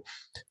to,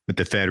 with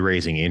the Fed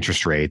raising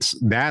interest rates,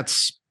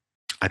 that's,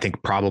 I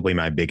think, probably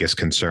my biggest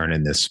concern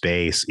in this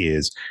space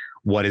is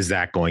what is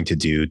that going to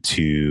do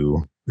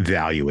to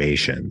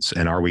valuations?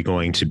 And are we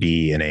going to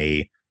be in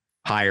a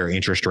higher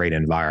interest rate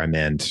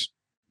environment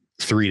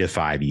 3 to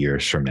 5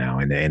 years from now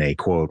in a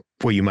quote,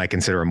 what you might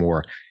consider a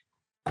more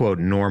quote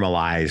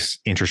normalized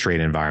interest rate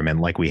environment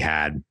like we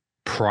had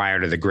prior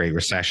to the Great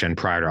Recession,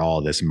 prior to all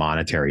of this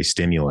monetary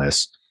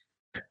stimulus?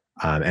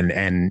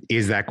 And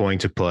is that going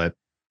to put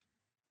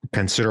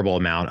considerable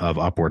amount of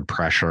upward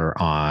pressure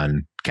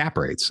on cap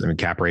rates? I mean,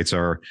 cap rates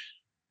are,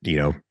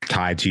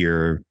 tied to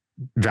your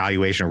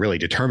valuation, or really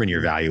determine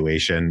your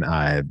valuation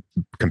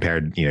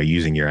compared,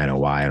 using your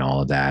NOI and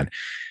all of that.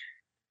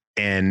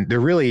 And they're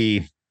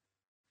really,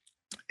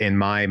 in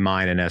my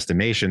mind and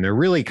estimation, they're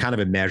really kind of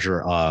a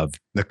measure of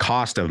the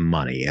cost of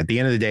money. At the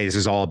end of the day, this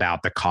is all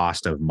about the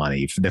cost of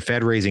money. The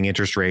Fed raising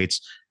interest rates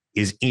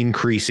is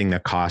increasing the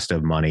cost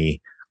of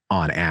money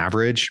on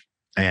average.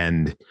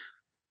 And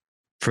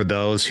for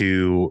those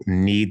who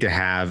need to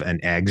have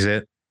an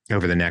exit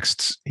over the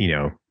next,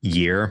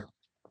 year,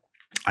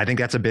 I think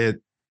that's a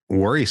bit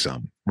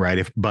worrisome,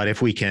 right? But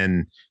if we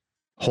can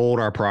hold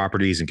our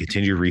properties and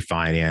continue to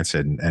refinance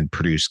and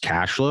produce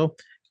cash flow,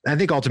 I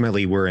think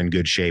ultimately we're in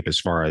good shape as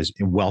far as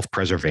wealth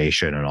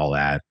preservation and all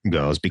that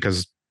goes,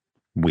 because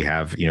we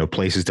have,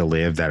 places to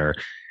live that are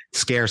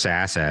scarce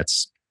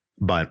assets,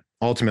 but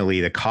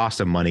ultimately the cost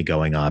of money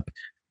going up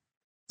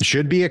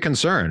should be a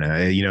concern.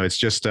 It's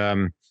just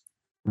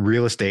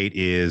real estate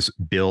is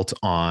built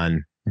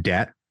on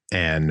debt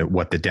and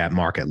what the debt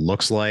market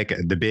looks like.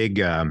 The big,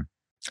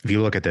 if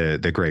you look at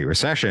the Great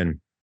Recession,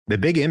 the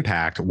big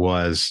impact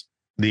was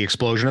the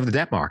explosion of the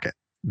debt market.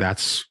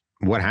 That's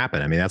what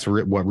happened. I mean, that's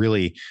what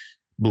really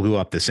blew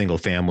up the single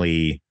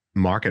family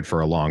market for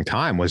a long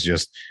time, was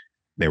just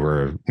there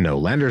were no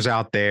lenders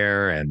out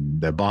there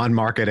and the bond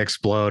market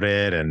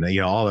exploded and,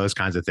 all those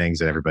kinds of things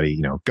that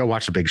everybody, go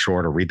watch The Big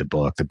Short or read the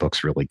book. The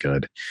book's really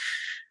good.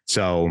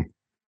 So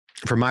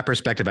from my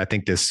perspective, I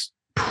think this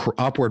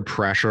upward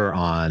pressure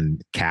on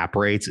cap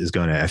rates is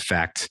going to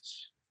affect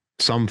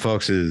some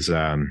folks'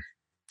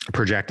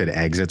 projected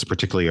exits,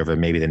 particularly over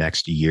maybe the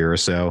next year or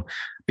so.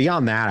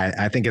 Beyond that,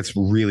 I think it's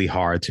really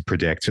hard to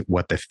predict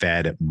what the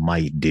Fed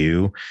might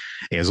do.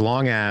 As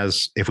long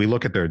as, if we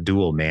look at their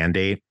dual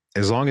mandate,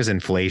 as long as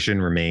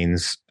inflation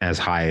remains as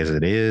high as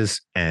it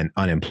is and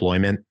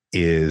unemployment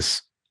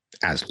is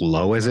as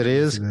low as it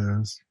is,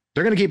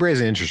 they're going to keep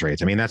raising interest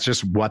rates. I mean, that's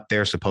just what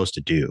they're supposed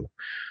to do.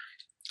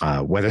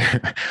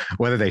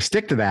 Whether they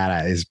stick to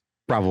that is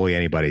probably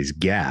anybody's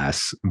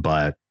guess,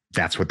 but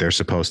that's what they're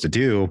supposed to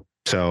do.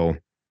 So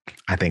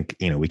I think,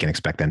 we can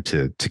expect them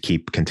to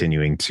keep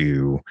continuing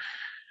to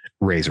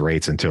raise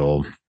rates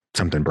until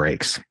something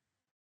breaks.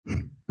 Oh,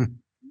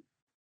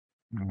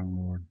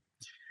 Lord.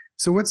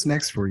 So what's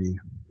next for you?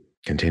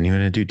 Continuing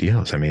to do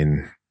deals. I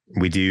mean,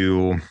 we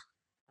do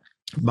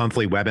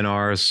monthly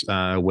webinars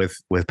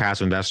with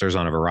passive investors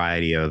on a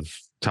variety of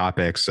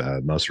topics.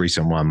 Most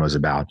recent one was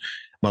about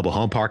mobile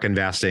home park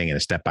investing and a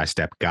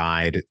step-by-step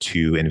guide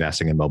to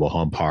investing in mobile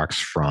home parks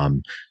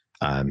from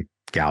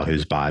gal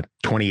who's bought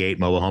 28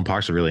 mobile home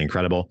parks. Are really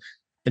incredible.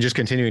 And just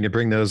continuing to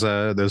bring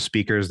those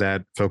speakers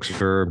that folks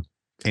are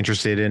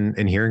interested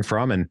in hearing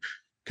from, and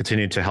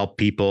continue to help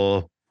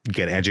people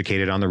get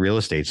educated on the real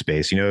estate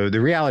space. The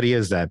reality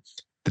is that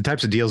the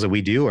types of deals that we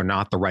do are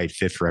not the right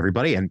fit for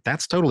everybody. And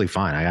that's totally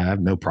fine. I have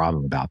no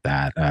problem about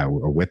that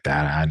or with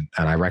that.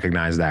 And I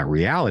recognize that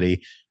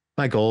reality.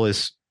 My goal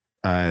is,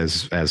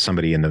 as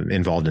somebody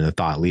involved in the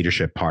thought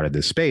leadership part of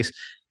this space,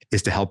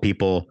 is to help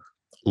people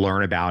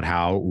learn about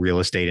how real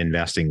estate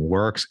investing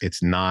works.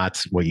 It's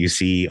not what you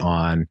see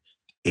on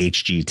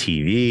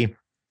HGTV.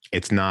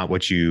 It's not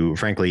what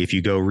frankly, if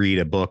you go read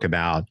a book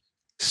about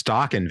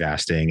stock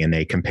investing and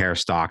they compare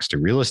stocks to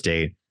real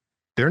estate,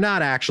 they're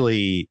not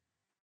actually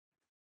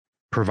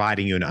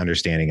providing you an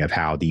understanding of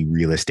how the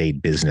real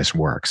estate business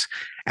works.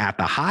 At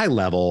the high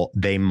level,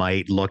 they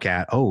might look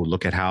at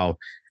how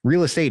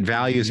real estate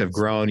values have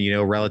grown,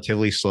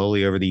 relatively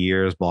slowly over the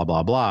years, blah,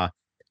 blah, blah.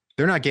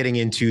 They're not getting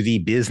into the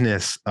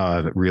business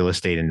of real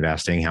estate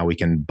investing, how we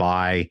can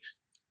buy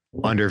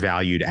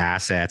undervalued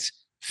assets,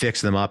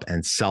 fix them up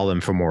and sell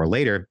them for more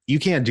later. You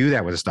can't do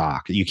that with a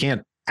stock. You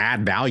can't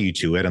add value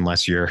to it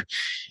unless you're,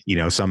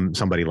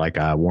 somebody like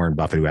Warren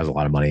Buffett who has a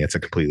lot of money. It's a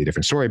completely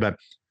different story. But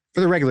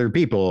for the regular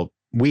people,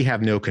 we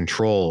have no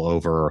control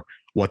over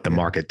what the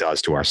market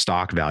does to our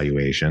stock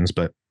valuations.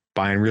 But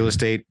buying real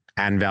estate,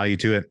 adding value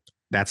to it,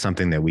 that's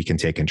something that we can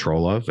take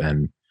control of.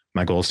 And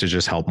my goal is to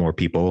just help more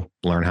people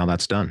learn how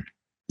that's done.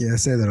 Yeah, I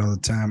say that all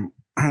the time.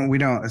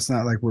 It's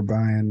not like we're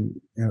buying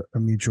a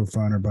mutual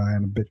fund or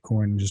buying a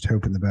Bitcoin and just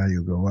hoping the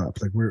value will go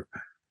up. Like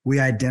we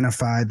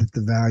identified that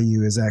the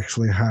value is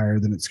actually higher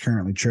than it's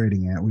currently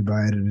trading at. We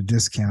buy it at a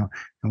discount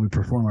and we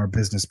perform our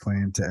business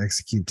plan to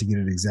execute to get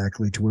it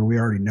exactly to where we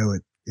already know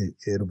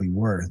it'll be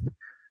worth.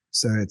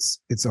 So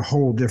it's a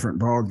whole different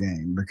ball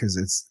game, because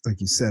it's like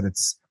you said,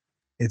 it's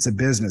a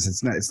business.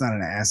 It's not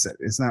an asset.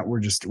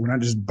 We're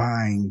not just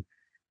buying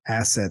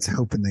assets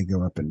hoping they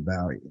go up in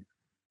value.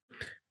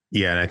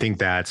 Yeah, and I think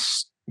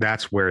that's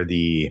where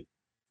the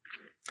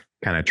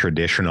kind of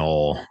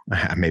traditional,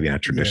 maybe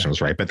not traditional is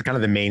right, but kind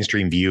of the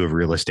mainstream view of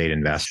real estate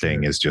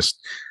investing is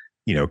just,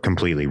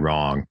 completely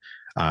wrong.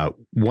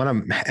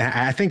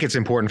 I think it's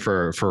important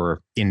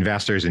for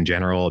investors in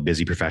general,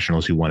 busy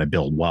professionals who want to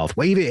build wealth.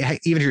 Well, even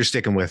if you're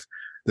sticking with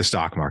the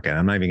stock market,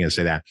 I'm not even going to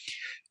say that.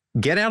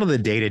 Get out of the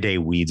day-to-day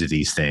weeds of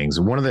these things.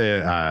 One of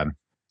the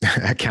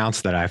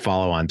accounts that I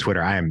follow on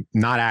Twitter. I am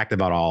not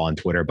active at all on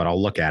Twitter, but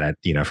I'll look at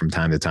it, from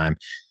time to time.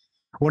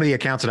 One of the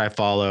accounts that I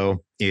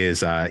follow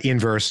is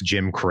Inverse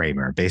Jim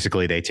Cramer.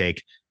 Basically, they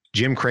take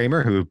Jim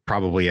Cramer, who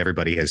probably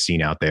everybody has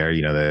seen out there,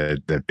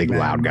 the big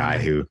loud guy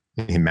who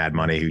in Mad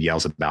Money, who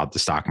yells about the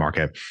stock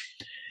market.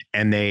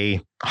 And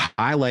they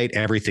highlight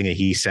everything that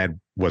he said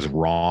was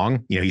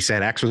wrong. He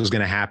said X was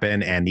going to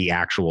happen and the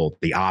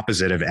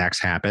opposite of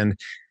X happened.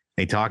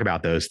 They talk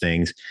about those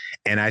things.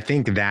 And I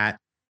think that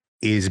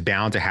is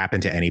bound to happen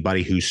to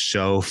anybody who's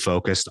so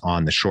focused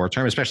on the short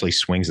term, especially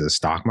swings of the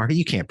stock market.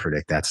 You can't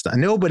predict that stuff.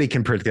 Nobody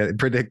can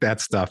predict that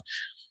stuff.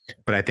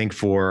 But I think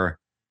for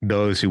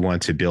those who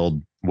want to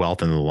build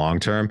wealth in the long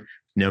term,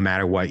 no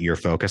matter what you're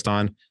focused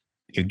on,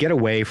 you get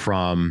away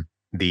from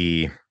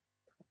I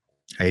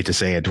hate to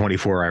say it,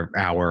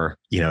 24-hour,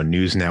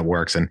 news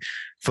networks, and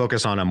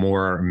focus on a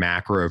more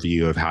macro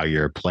view of how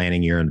you're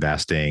planning your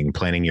investing,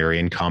 planning your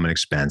income and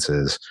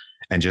expenses,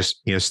 and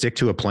just, stick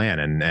to a plan.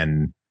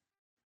 And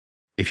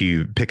if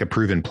you pick a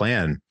proven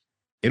plan,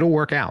 it'll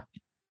work out.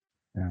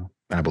 Yeah,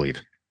 I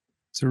believe.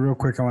 So real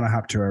quick, I want to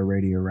hop to our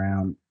radio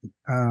round.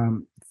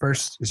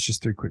 First, it's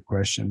just 3 quick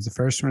questions. The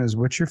first one is,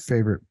 what's your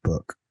favorite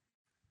book?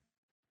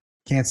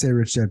 Can't say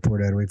Rich Dad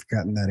Poor Dad. We've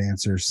gotten that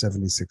answer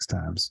 76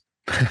 times.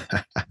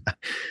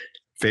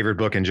 Favorite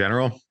book in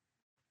general?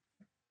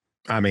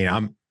 I mean,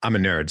 I'm a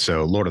nerd,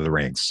 so Lord of the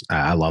Rings.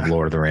 I love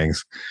Lord of the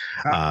Rings.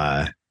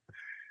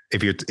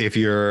 If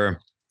you're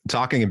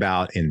talking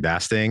about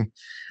investing,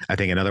 I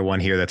think another one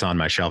here that's on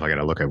my shelf, I got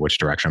to look at which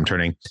direction I'm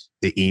turning.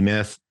 The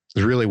E-Myth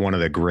is really one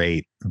of the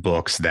great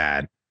books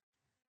that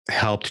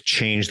helped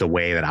change the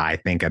way that I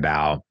think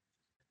about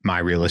my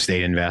real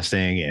estate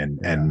investing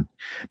and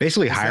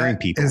basically hiring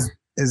people.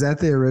 Is that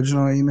the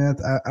original E-Myth?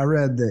 I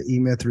read the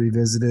E-Myth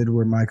Revisited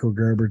where Michael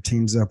Gerber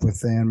teams up with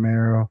Than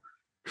Merrill.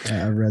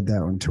 I read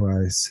that one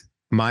twice.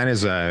 Mine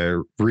is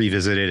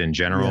Revisited in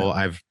general.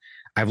 Yeah.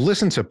 I've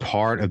listened to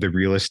part of the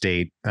real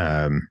estate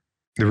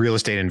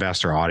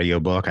investor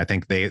audiobook. I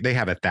think they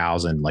have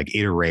 1,000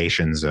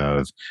 iterations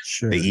of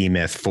the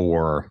E-Myth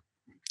for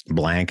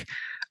blank.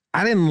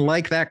 I didn't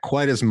like that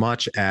quite as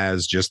much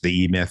as just the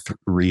E-Myth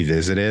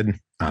Revisited.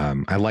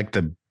 I like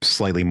the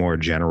slightly more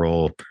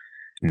general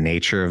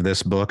nature of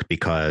this book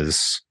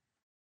because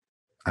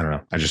I don't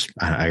know.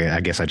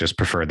 I guess I just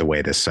preferred the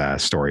way this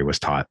story was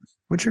taught.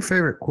 What's your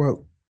favorite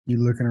quote?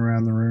 You looking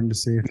around the room to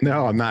see if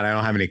No, I'm not. I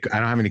don't have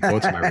any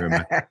quotes in my room.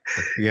 I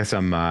guess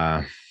I'm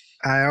I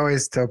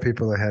always tell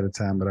people ahead of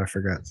time, but I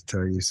forgot to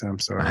tell you, so I'm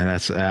sorry.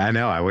 I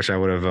know. I wish I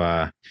would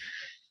have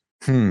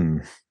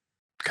Can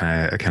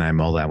I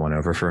mull that one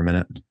over for a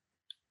minute?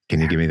 Can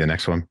you give me the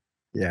next one?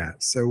 Yeah.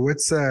 So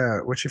what's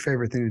your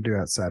favorite thing to do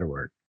outside of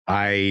work?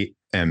 I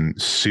am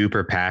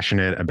super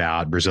passionate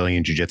about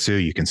Brazilian Jiu-Jitsu.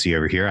 You can see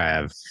over here, I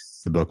have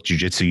the book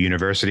Jiu-Jitsu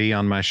University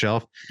on my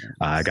shelf.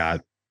 I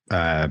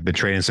been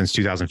training since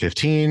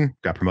 2015,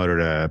 got promoted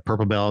to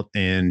purple belt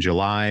in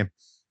July,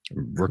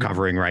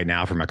 recovering right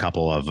now from a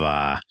couple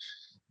of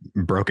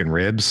broken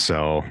ribs.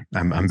 So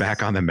I'm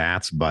back on the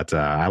mats, but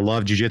I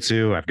love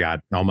jiu-jitsu. I've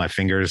got all my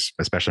fingers,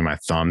 especially my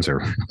thumbs, are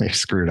really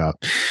screwed up.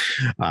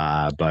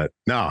 But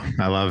no,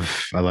 I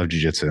love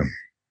jiu-jitsu.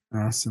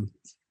 Awesome.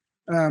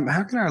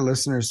 How can our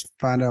listeners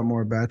find out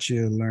more about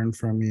you, learn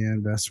from you,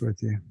 invest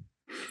with you?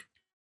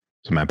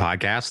 So my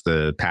podcast,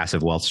 the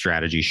Passive Wealth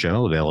Strategy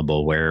Show,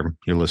 available where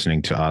you're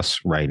listening to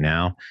us right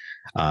now.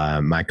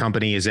 My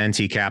company is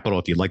NT Capital.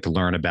 If you'd like to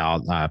learn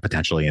about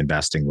potentially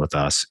investing with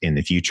us in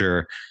the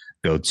future,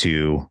 go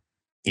to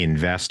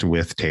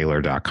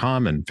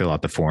investwithtaylor.com and fill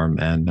out the form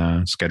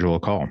and schedule a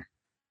call.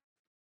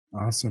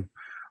 Awesome.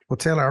 Well,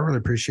 Taylor, I really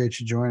appreciate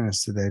you joining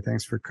us today.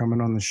 Thanks for coming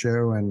on the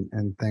show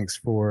and thanks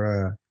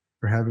for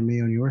having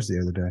me on yours the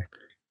other day.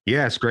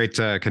 Yeah, it's great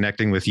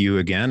connecting with you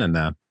again.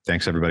 And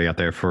thanks everybody out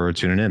there for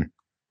tuning in.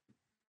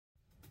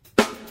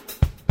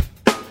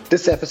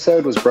 This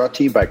episode was brought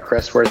to you by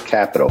Crestworth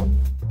Capital.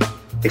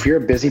 If you're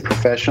a busy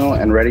professional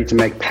and ready to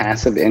make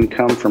passive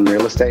income from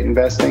real estate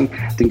investing,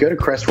 then go to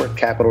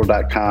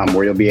crestworthcapital.com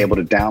where you'll be able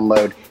to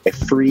download a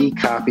free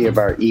copy of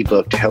our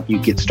ebook to help you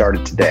get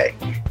started today.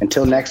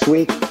 Until next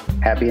week,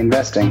 happy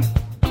investing.